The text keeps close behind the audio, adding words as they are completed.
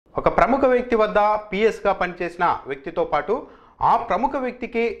ఒక ప్రముఖ వ్యక్తి వద్ద పిఎస్గా పనిచేసిన వ్యక్తితో పాటు ఆ ప్రముఖ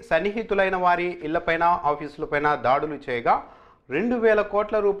వ్యక్తికి సన్నిహితులైన వారి ఇళ్లపైన ఆఫీసులపైన దాడులు చేయగా 2,000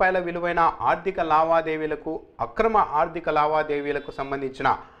 కోట్ల రూపాయల విలువైన ఆర్థిక లావాదేవీలకు అక్రమ ఆర్థిక లావాదేవీలకు సంబంధించిన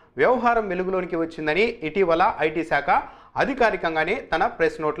వ్యవహారం వెలుగులోనికి వచ్చిందని ఇటీవల ఐటీ శాఖ అధికారికంగానే తన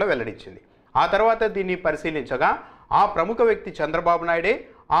ప్రెస్ నోట్లో వెల్లడించింది. ఆ తర్వాత దీన్ని పరిశీలించగా ఆ ప్రముఖ వ్యక్తి చంద్రబాబు నాయుడే,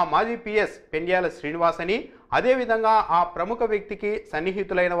 ఆ మాజీ పిఎస్ పెండ్యాల శ్రీనివాస్ అని, అదేవిధంగా ఆ ప్రముఖ వ్యక్తికి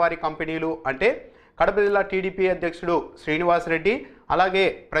సన్నిహితులైన వారి కంపెనీలు అంటే కడప జిల్లా టీడీపీ అధ్యక్షుడు శ్రీనివాస్ రెడ్డి, అలాగే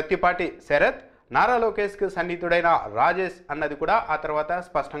ప్రత్తిపాటి శరత్, నారా లోకేష్కి సన్నిహితుడైన రాజేష్ అన్నది కూడా ఆ తర్వాత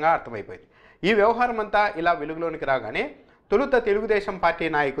స్పష్టంగా అర్థమైపోయింది. ఈ వ్యవహారం అంతా ఇలా వెలుగులోనికి రాగానే తొలుత తెలుగుదేశం పార్టీ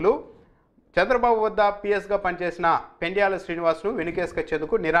నాయకులు చంద్రబాబు వద్ద పిఎస్గా పనిచేసిన పెండ్యాల శ్రీనివాస్ను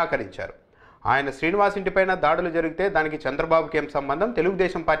వెనుకేసుకొచ్చేందుకు నిరాకరించారు. ఆయన శ్రీనివాస్ ఇంటిపైన దాడులు జరిగితే దానికి చంద్రబాబుకి ఏం సంబంధం,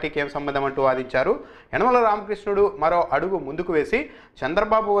 తెలుగుదేశం పార్టీకి ఏం సంబంధం అంటూ వాదించారు. యనమల రామకృష్ణుడు మరో అడుగు ముందుకు వేసి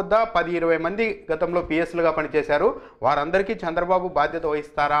చంద్రబాబు వద్ద 10-20 మంది గతంలో పిఎస్లుగా పనిచేశారు, వారందరికీ చంద్రబాబు బాధ్యత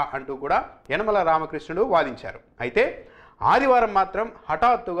వహిస్తారా అంటూ కూడా యనమల రామకృష్ణుడు వాదించారు. అయితే ఆదివారం మాత్రం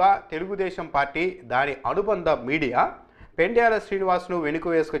హఠాత్తుగా తెలుగుదేశం పార్టీ దాని అనుబంధ మీడియా పెండ్యాల శ్రీనివాస్ను వెనుక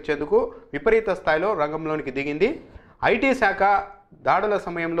వేసుకొచ్చేందుకు విపరీత స్థాయిలో రంగంలోనికి దిగింది. ఐటీ శాఖ దాడుల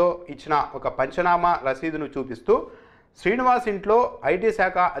సమయంలో ఇచ్చిన ఒక పంచనామా రసీదును చూపిస్తూ శ్రీనివాస్ ఇంట్లో ఐటీ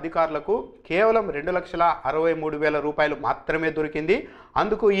శాఖ అధికారులకు కేవలం 2,63,000 రూపాయలు మాత్రమే దొరికింది.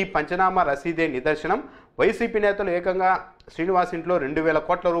 అందుకు ఈ పంచనామా రసీదే నిదర్శనం. వైసీపీ నేతలు ఏకంగా శ్రీనివాస్ ఇంట్లో 2,000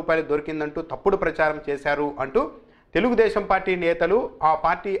 కోట్ల రూపాయలు దొరికిందంటూ తప్పుడు ప్రచారం చేశారు అంటూ తెలుగుదేశం పార్టీ నేతలు, ఆ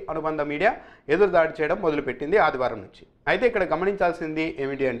పార్టీ అనుబంధ మీడియా ఎదురుదాడి చేయడం మొదలుపెట్టింది ఆదివారం నుంచి. అయితే ఇక్కడ గమనించాల్సింది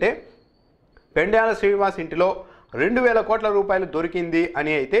ఏమిటి అంటే పెండ్యాల శ్రీనివాస్ ఇంటిలో 2,000 కోట్ల రూపాయలు దొరికింది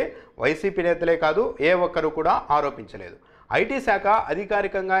అని అయితే వైసీపీ నేతలే కాదు, ఏ ఒక్కరు కూడా ఆరోపించలేదు. ఐటీ శాఖ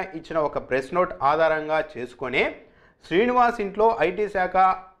అధికారికంగా ఇచ్చిన ఒక ప్రెస్ నోట్ ఆధారంగా చేసుకొనే శ్రీనివాస్ ఇంట్లో ఐటీ శాఖ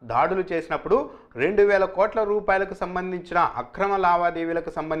దాడులు చేసినప్పుడు 2,000 కోట్ల రూపాయలకు సంబంధించిన అక్రమ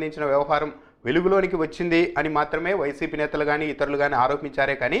లావాదేవీలకు సంబంధించిన వ్యవహారం వెలుగులోనికి వచ్చింది అని మాత్రమే వైసీపీ నేతలు కానీ ఇతరులు కానీ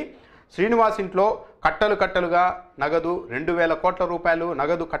ఆరోపించారే కానీ శ్రీనివాస్ ఇంట్లో కట్టలు కట్టలుగా నగదు 2,000 కోట్ల రూపాయలు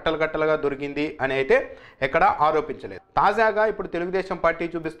నగదు కట్టలు కట్టలుగా దొరికింది అని అయితే ఎక్కడా ఆరోపించలేదు. తాజాగా ఇప్పుడు తెలుగుదేశం పార్టీ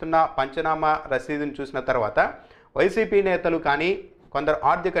చూపిస్తున్న పంచనామా రసీదును చూసిన తర్వాత వైసీపీ నేతలు కానీ కొందరు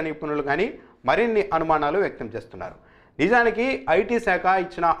ఆర్థిక నిపుణులు కానీ మరిన్ని అనుమానాలు వ్యక్తం చేస్తున్నారు. నిజానికి ఐటీ శాఖ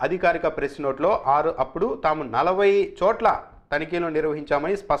ఇచ్చిన అధికారిక ప్రెస్ నోట్లో అప్పుడు తాము 40 చోట్ల తనిఖీలు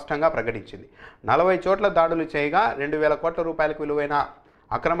నిర్వహించామని స్పష్టంగా ప్రకటించింది. 40 చోట్ల దాడులు చేయగా 2,000 కోట్ల రూపాయలకు విలువైన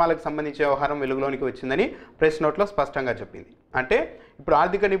అక్రమాలకు సంబంధించిన వ్యవహారం వెలుగులోనికి వచ్చిందని ప్రెస్ నోట్లో స్పష్టంగా చెప్పింది. అంటే ఇప్పుడు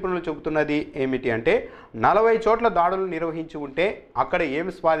ఆర్థిక నిపుణులు చెబుతున్నది ఏమిటి అంటే 40 చోట్ల దాడులు నిర్వహించి ఉంటే అక్కడ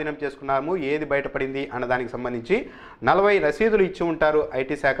ఏమి స్వాధీనం చేసుకున్నాము, ఏది బయటపడింది అన్నదానికి సంబంధించి 40 రసీదులు ఇచ్చి ఉంటారు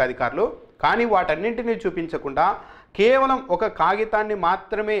ఐటీ శాఖ అధికారులు. కానీ వాటన్నింటినీ చూపించకుండా కేవలం ఒక కాగితాన్ని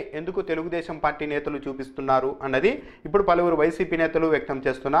మాత్రమే ఎందుకు తెలుగుదేశం పార్టీ నేతలు చూపిస్తున్నారు అన్నది ఇప్పుడు పలువురు వైసీపీ నేతలు వ్యక్తం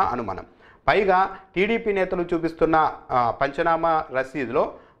చేస్తున్న అనుమానం. పైగా టీడీపీ నేతలు చూపిస్తున్న పంచనామా రసీదులో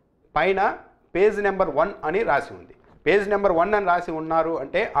పైన పేజ్ నెంబర్ 1 అని రాసి ఉంది. పేజ్ నెంబర్ 1 అని రాసి ఉన్నారు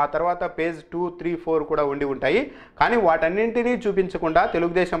అంటే ఆ తర్వాత పేజ్ 2, 3, 4 కూడా ఉండి ఉంటాయి. కానీ వాటన్నింటినీ చూపించకుండా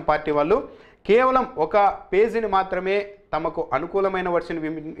తెలుగుదేశం పార్టీ వాళ్ళు కేవలం ఒక పేజీని మాత్రమే తమకు అనుకూలమైన వర్షన్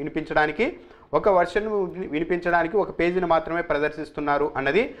వినిపించడానికి ఒక పేజీని మాత్రమే ప్రదర్శిస్తున్నారు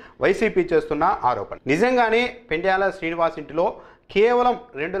అన్నది వైసీపీ చేస్తున్న ఆరోపణ. నిజంగానే పెండ్యాల శ్రీనివాస్ ఇంటిలో కేవలం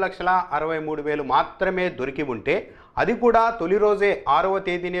 2,63,000 మాత్రమే దొరికి ఉంటే, అది కూడా తొలి రోజే 6వ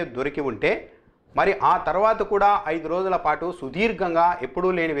తేదీనే దొరికి ఉంటే, మరి ఆ తర్వాత కూడా 5 రోజుల పాటు సుదీర్ఘంగా ఎప్పుడూ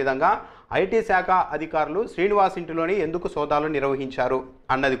లేని విధంగా ఐటీ శాఖ అధికారులు శ్రీనివాస్ ఇంటిలోని ఎందుకు సోదాలు నిర్వహించారు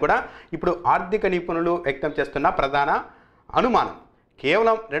అన్నది కూడా ఇప్పుడు ఆర్థిక నిపుణులు వ్యక్తం చేస్తున్న ప్రధాన అనుమానం.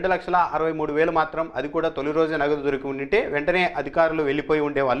 కేవలం 2,63,000 మాత్రం, అది కూడా తొలి రోజే నగదు దొరికి ఉంటే వెంటనే అధికారులు వెళ్ళిపోయి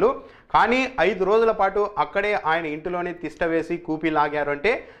ఉండేవాళ్ళు. కానీ 5 రోజుల పాటు అక్కడే ఆయన ఇంటిలోనే తిష్ట వేసి కూపి లాగారు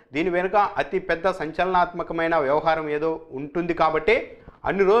అంటే దీని వెనుక అతి పెద్ద సంచలనాత్మకమైన వ్యవహారం ఏదో ఉంటుంది. కాబట్టి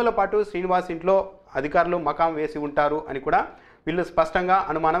అన్ని రోజుల పాటు శ్రీనివాస్ ఇంట్లో అధికారులు మకాం వేసి ఉంటారు అని కూడా వీళ్ళు స్పష్టంగా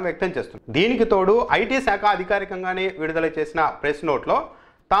అనుమానం వ్యక్తం చేస్తున్నారు. దీనికి తోడు ఐటీ శాఖ అధికారికంగానే విడుదల చేసిన ప్రెస్ నోట్లో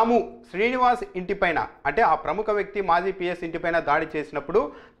తాము శ్రీనివాస్ ఇంటిపైన అంటే ఆ ప్రముఖ వ్యక్తి మాజీ పిఎస్ ఇంటిపైన దాడి చేసినప్పుడు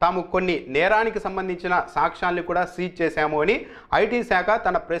తాము కొన్ని నేరానికి సంబంధించిన సాక్ష్యాలను కూడా సీజ్ చేశాము అని ఐటీ శాఖ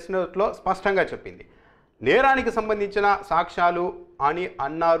తన ప్రెస్ నోట్లో స్పష్టంగా చెప్పింది. నేరానికి సంబంధించిన సాక్ష్యాలు అని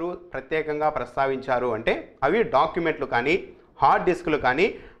అన్నారు, ప్రత్యేకంగా ప్రస్తావించారు అంటే అవి డాక్యుమెంట్లు కానీ హార్డ్ డిస్కులు కానీ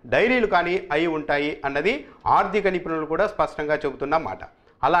డైరీలు కానీ అయి ఉంటాయి అన్నది ఆర్థిక నిపుణులు కూడా స్పష్టంగా చెబుతున్న మాట.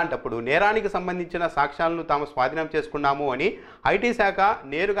 అలాంటప్పుడు నేరానికి సంబంధించిన సాక్ష్యాలను తాము స్వాధీనం చేసుకున్నాము అని ఐటీ శాఖ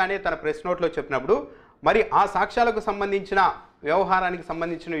నేరుగానే తన ప్రెస్ నోట్లో చెప్పినప్పుడు మరి ఆ సాక్ష్యాలకు సంబంధించిన వ్యవహారానికి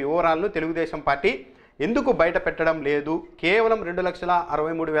సంబంధించిన వివరాలను తెలుగుదేశం పార్టీ ఎందుకు బయట పెట్టడం లేదు, కేవలం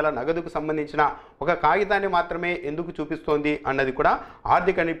 2,63,000 నగదుకు సంబంధించిన ఒక కాగితాన్ని మాత్రమే ఎందుకు చూపిస్తోంది అన్నది కూడా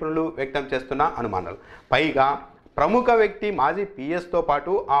ఆర్థిక నిపుణులు వ్యక్తం చేస్తున్న అనుమానాలు. పైగా ప్రముఖ వ్యక్తి మాజీ పిఎస్తో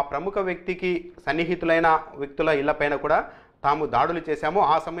పాటు ఆ ప్రముఖ వ్యక్తికి సన్నిహితులైన వ్యక్తుల ఇళ్లపైన కూడా తాము దాడులు చేశాము,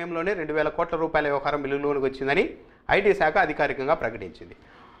 ఆ సమయంలోనే 2,000 కోట్ల రూపాయల వ్యవహారం వెలుగులోకి వచ్చిందని ఐటీ శాఖ అధికారికంగా ప్రకటించింది.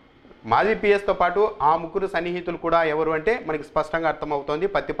 మాజీ పిఎస్తో పాటు ఆ ముగ్గురు సన్నిహితులు కూడా ఎవరు అంటే మనకి స్పష్టంగా అర్థమవుతోంది.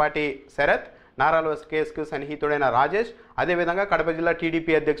 పత్తిపాటి శరత్, నారా లోకేష్ కేసుకు సన్నిహితుడైన రాజేష్, అదేవిధంగా కడప జిల్లా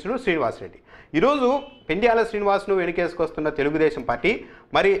టీడీపీ అధ్యక్షుడు శ్రీనివాసరెడ్డి. ఈరోజు పెండ్యాల శ్రీనివాస్ను వెనుకేసుకొస్తున్న తెలుగుదేశం పార్టీ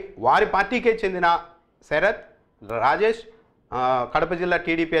మరి వారి పార్టీకే చెందిన శరత్, రాజేష్, కడప జిల్లా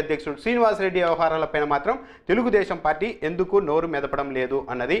టీడీపీ అధ్యక్షుడు శ్రీనివాసరెడ్డి వ్యవహారాలపైన మాత్రం తెలుగుదేశం పార్టీ ఎందుకు నోరు మెదపడం లేదు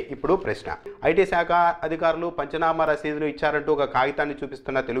అన్నది ఇప్పుడు ప్రశ్న. ఐటీ శాఖ అధికారులు పంచనామా రసీదులు ఇచ్చారంటూ ఒక కాగితాన్ని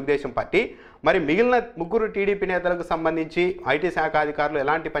చూపిస్తున్న తెలుగుదేశం పార్టీ మరి మిగిలిన ముగ్గురు టీడీపీ నేతలకు సంబంధించి ఐటీ శాఖ అధికారులు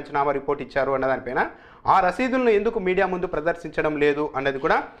ఎలాంటి పంచనామా రిపోర్ట్ ఇచ్చారు అన్నదానిపైన ఆ రసీదులను ఎందుకు మీడియా ముందు ప్రదర్శించడం లేదు అన్నది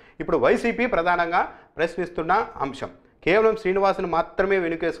కూడా ఇప్పుడు వైసీపీ ప్రధానంగా ప్రశ్నిస్తున్న అంశం. కేవలం శ్రీనివాసును మాత్రమే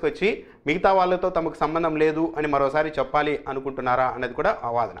వెనుకేసుకొచ్చి మిగతా వాళ్ళతో తమకు సంబంధం లేదు అని మరోసారి చెప్పాలి అనుకుంటున్నారా అన్నది కూడా ఆ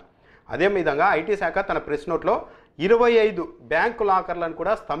వాదన. అదేవిధంగా ఐటీ శాఖ తన ప్రెస్ నోట్లో 25 బ్యాంకు లాకర్లను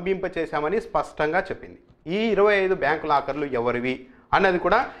కూడా స్తంభింపచేశామని స్పష్టంగా చెప్పింది. ఈ 25 బ్యాంకు లాకర్లు ఎవరివి అన్నది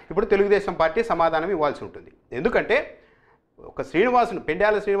కూడా ఇప్పుడు తెలుగుదేశం పార్టీ సమాధానం ఇవ్వాల్సి ఉంటుంది. ఎందుకంటే ఒక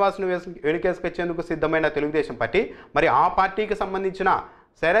పెండ్యాల శ్రీనివాసును వెనుకేసుకొచ్చేందుకు సిద్ధమైన తెలుగుదేశం పార్టీ మరి ఆ పార్టీకి సంబంధించిన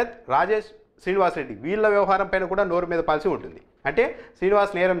శరత్, రాజేష్, శ్రీనివాసరెడ్డి వీళ్ళ వ్యవహారం పైన కూడా నోరు మీద పాల్సి ఉంటుంది. అంటే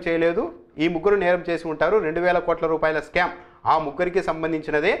శ్రీనివాస్ నేరం చేయలేదు, ఈ ముగ్గురు నేరం చేసి ఉంటారు, 2,000 కోట్ల రూపాయల స్కామ్ ఆ ముగ్గురికి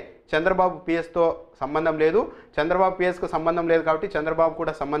సంబంధించినదే, చంద్రబాబు పిఎస్తో సంబంధం లేదు, చంద్రబాబు పిఎస్కు సంబంధం లేదు కాబట్టి చంద్రబాబు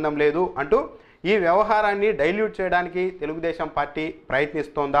కూడా సంబంధం లేదు అంటూ ఈ వ్యవహారాన్ని డైల్యూట్ చేయడానికి తెలుగుదేశం పార్టీ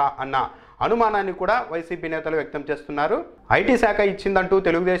ప్రయత్నిస్తోందా అన్న అనుమానాన్ని కూడా వైసీపీ నేతలు వ్యక్తం చేస్తున్నారు. ఐటీ శాఖ ఇచ్చిందంటూ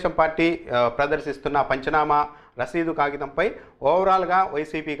తెలుగుదేశం పార్టీ ప్రదర్శిస్తున్న పంచనామా రసీదు కాగితంపై ఓవరాల్గా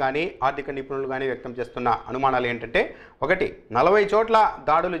వైసీపీ కానీ ఆర్థిక నిపుణులు కానీ వ్యక్తం చేస్తున్న అనుమానాలు ఏంటంటే, ఒకటి 40 చోట్ల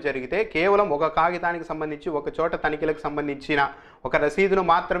దాడులు జరిగితే కేవలం ఒక కాగితానికి సంబంధించి ఒక చోట తనిఖీలకు సంబంధించిన ఒక రసీదును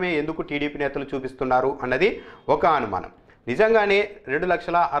మాత్రమే ఎందుకు టీడీపీ నేతలు చూపిస్తున్నారు అన్నది ఒక అనుమానం. నిజంగానే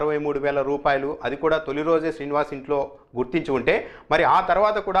 2,63,000 రూపాయలు అది కూడా తొలి రోజే శ్రీనివాస్ ఇంట్లో గుర్తించి ఉంటే మరి ఆ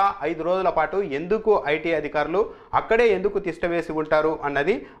తర్వాత కూడా 5 రోజుల పాటు ఎందుకు ఐటీ అధికారులు అక్కడే ఎందుకు తిష్టవేసి ఉంటారు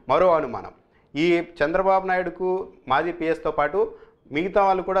అన్నది మరో అనుమానం. ఈ చంద్రబాబు నాయుడుకు మాజీ పిఎస్తో పాటు మిగతా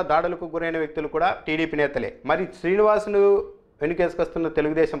వాళ్ళు కూడా దాడులకు గురైన వ్యక్తులు కూడా టీడీపీ నేతలే. మరి శ్రీనివాసును వెనుకేసుకొస్తున్న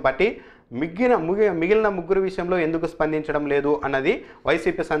తెలుగుదేశం పార్టీ మిగిలిన ముగ్గురు విషయంలో ఎందుకు స్పందించడం లేదు అన్నది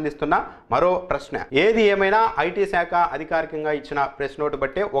వైసీపీ సంధిస్తున్న మరో ప్రశ్న. ఏది ఏమైనా ఐటీ శాఖ అధికారికంగా ఇచ్చిన ప్రెస్ నోటు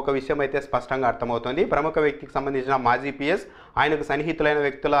బట్టే ఒక విషయం అయితే స్పష్టంగా అర్థమవుతుంది. ప్రముఖ వ్యక్తికి సంబంధించిన మాజీ పిఎస్ ఆయనకు సన్నిహితులైన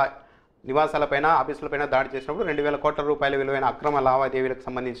వ్యక్తుల నివాసాలపైన, ఆఫీసులపైన దాడి చేసినప్పుడు 2,000 కోట్ల రూపాయల విలువైన అక్రమ లావాదేవీలకు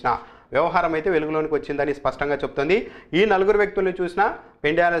సంబంధించిన వ్యవహారం అయితే వెలుగులోనికి వచ్చిందని స్పష్టంగా చెప్తుంది. ఈ నలుగురు వ్యక్తులను చూసినా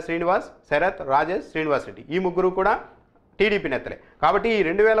పెండ్యాల శ్రీనివాస్, శరత్, రాజేష్, శ్రీనివాసరెడ్డి ఈ ముగ్గురు కూడా టీడీపీ నేతలే. కాబట్టి ఈ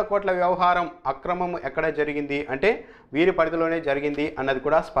 2,000 కోట్ల వ్యవహారం అక్రమం ఎక్కడ జరిగింది అంటే వీరి పరిధిలోనే జరిగింది అన్నది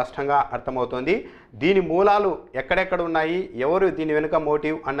కూడా స్పష్టంగా అర్థమవుతోంది. దీని మూలాలు ఎక్కడెక్కడ ఉన్నాయి, ఎవరు దీని వెనుక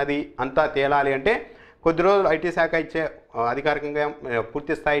మోటివ్ అన్నది అంతా తేలాలి అంటే కొద్ది రోజులు ఐటీ శాఖ ఇచ్చే అధికారికంగా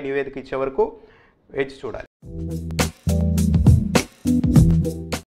పూర్తి స్థాయి నివేదిక ఇచ్చే వరకు వేచి చూడాలి.